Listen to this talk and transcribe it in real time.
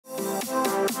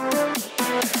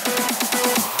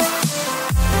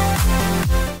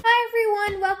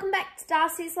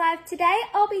guys, today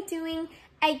I'll be doing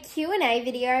a Q&A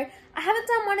video. I haven't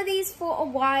done one of these for a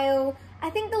while. I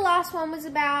think the last one was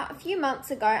about a few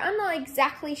months ago. I'm not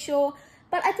exactly sure,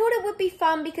 but I thought it would be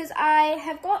fun because I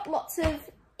have got lots of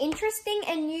interesting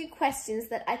and new questions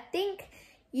that I think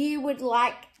you would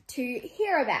like to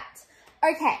hear about.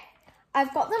 Okay,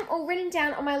 I've got them all written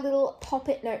down on my little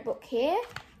Pop-It notebook here.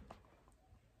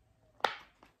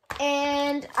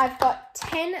 And I've got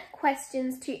 10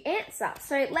 questions to answer.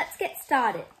 So let's get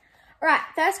started. All right,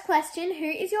 first question, who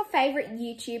is your favorite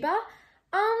YouTuber?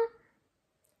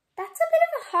 That's a bit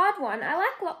of a hard one. I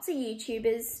like lots of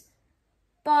YouTubers,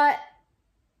 but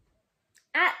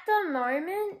at the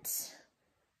moment,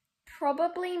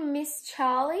 probably Miss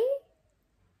Charlie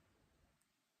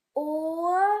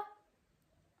or,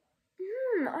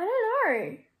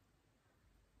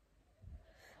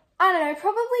 I don't know,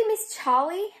 probably Miss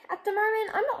Charlie at the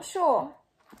moment. I'm not sure.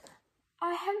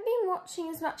 I haven't been watching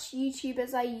as much YouTube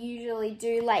as I usually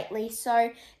do lately, so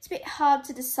it's a bit hard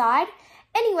to decide.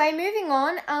 Anyway, moving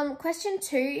on. Question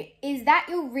 2, is that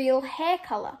your real hair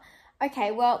color?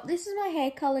 Okay, well, this is my hair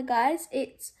color, guys.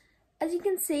 It's, as you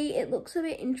can see, it looks a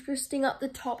bit interesting up the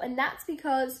top, and that's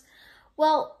because,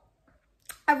 well,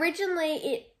 originally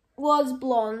it was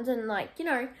blonde and like, you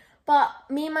know, but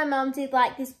me and my mum did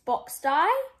like this box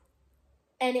dye.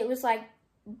 And it was like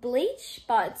bleach,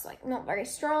 but it's like not very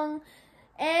strong.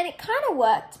 And it kind of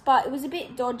worked, but it was a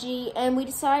bit dodgy. And we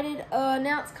decided,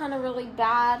 now it's kind of really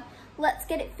bad. Let's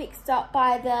get it fixed up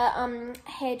by the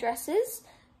hairdressers.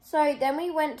 So then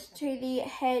we went to the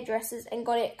hairdressers and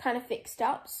got it kind of fixed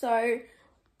up. So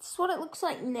this is what it looks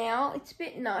like now. It's a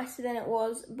bit nicer than it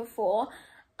was before.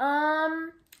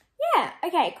 Yeah,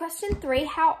 okay, question 3,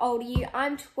 how old are you?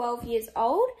 I'm 12 years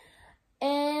old.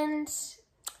 And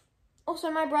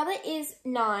also, my brother is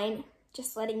 9,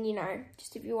 just letting you know,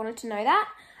 just if you wanted to know that.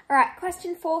 All right,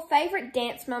 question 4, favourite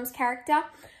Dance Mums character.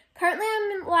 Currently,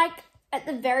 I'm like at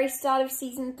the very start of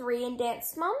season 3 in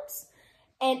Dance Mums,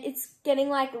 and it's getting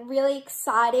like really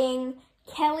exciting.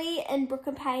 Kelly and Brooke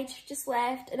and Paige have just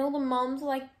left, and all the moms are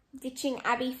like ditching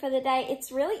Abby for the day.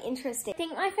 It's really interesting. I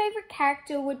think my favourite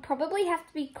character would probably have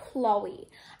to be Chloe.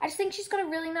 I just think she's got a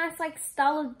really nice like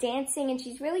style of dancing, and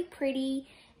she's really pretty.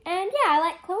 And yeah, I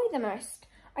like Chloe the most.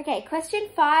 Okay, question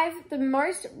 5, the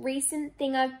most recent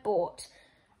thing I've bought.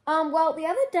 Well, the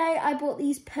other day I bought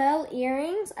these pearl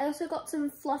earrings. I also got some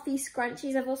fluffy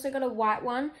scrunchies. I've also got a white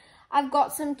one. I've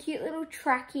got some cute little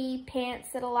tracky pants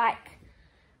that are like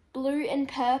blue and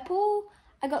purple.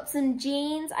 I got some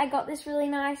jeans. I got this really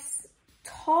nice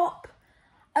top.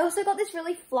 I also got this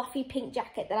really fluffy pink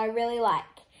jacket that I really like.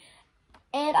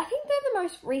 And I think they're the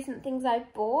most recent things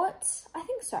I've bought. I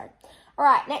think so. All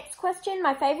right, next question.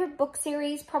 My favorite book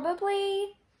series,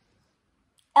 probably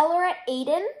Ella at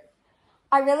Eden.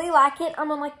 I really like it.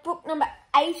 I'm on like book number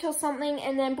 8 or something,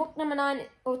 and then book number 9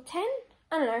 or 10.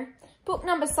 I don't know. Book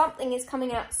number something is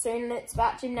coming out soon, and it's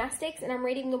about gymnastics, and I'm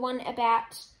reading the one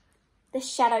about the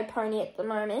shadow pony at the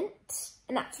moment,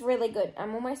 and that's really good.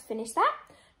 I'm almost finished that.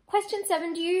 Question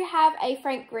 7, do you have a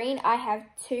Frank Green? I have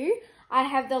 2. I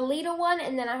have the leader one,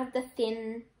 and then I have the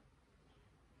thin.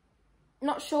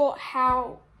 Not sure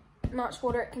how much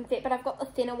water it can fit, but I've got the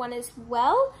thinner one as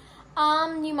well.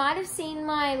 You might have seen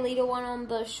my leader one on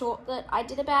the short that I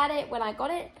did about it when I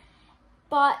got it.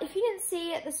 But if you didn't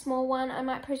see it, the small one, I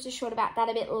might post a short about that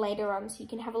a bit later on so you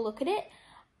can have a look at it.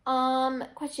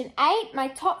 Question 8, my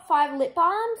top 5 lip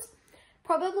balms.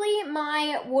 Probably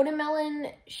my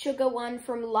watermelon sugar one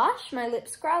from Lush, my lip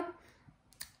scrub.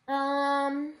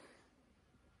 My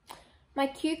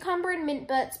cucumber and mint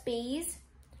Burt's Bees.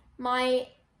 My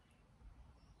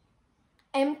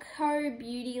Emco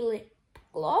Beauty lip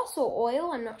gloss or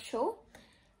oil, I'm not sure.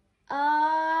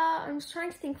 I'm just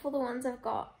trying to think for the ones I've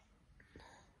got.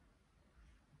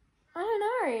 I don't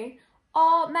know.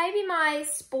 Oh, maybe my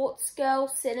Sports Girl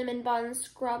Cinnamon Bun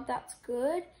Scrub, that's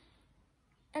good.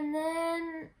 And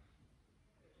then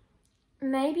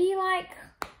maybe like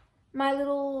my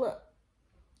little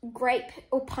grape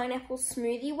or pineapple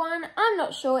smoothie one. I'm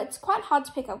not sure. It's quite hard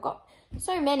to pick. I've got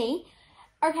so many.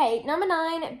 Okay, number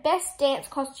 9, best dance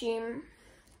costume.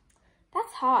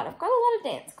 That's hard. I've got a lot of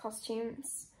dance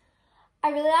costumes.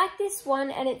 I really like this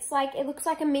one, and it's like, it looks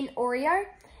like a mint Oreo,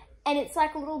 and it's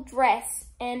like a little dress,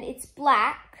 and it's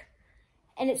black,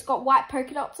 and it's got white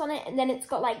polka dots on it, and then it's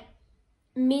got like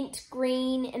mint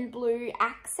green and blue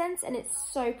accents, and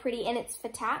it's so pretty, and it's for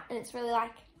tap, and it's really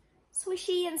like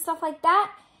swishy and stuff like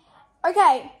that.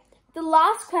 Okay, the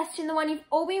last question, the one you've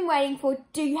all been waiting for,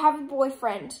 do you have a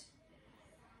boyfriend?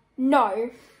 No,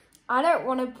 I don't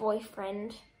want a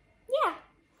boyfriend. Yeah.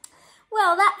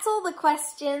 Well, that's all the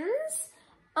questions.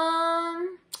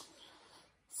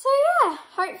 So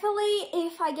hopefully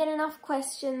if I get enough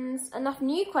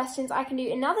new questions, I can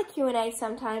do another Q&A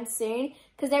sometime soon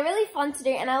because they're really fun to do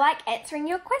and I like answering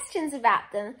your questions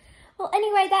about them. Well,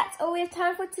 anyway, that's all we have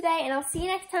time for today and I'll see you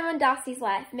next time on Darcy's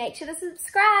Life. Make sure to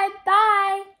subscribe.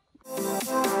 Bye!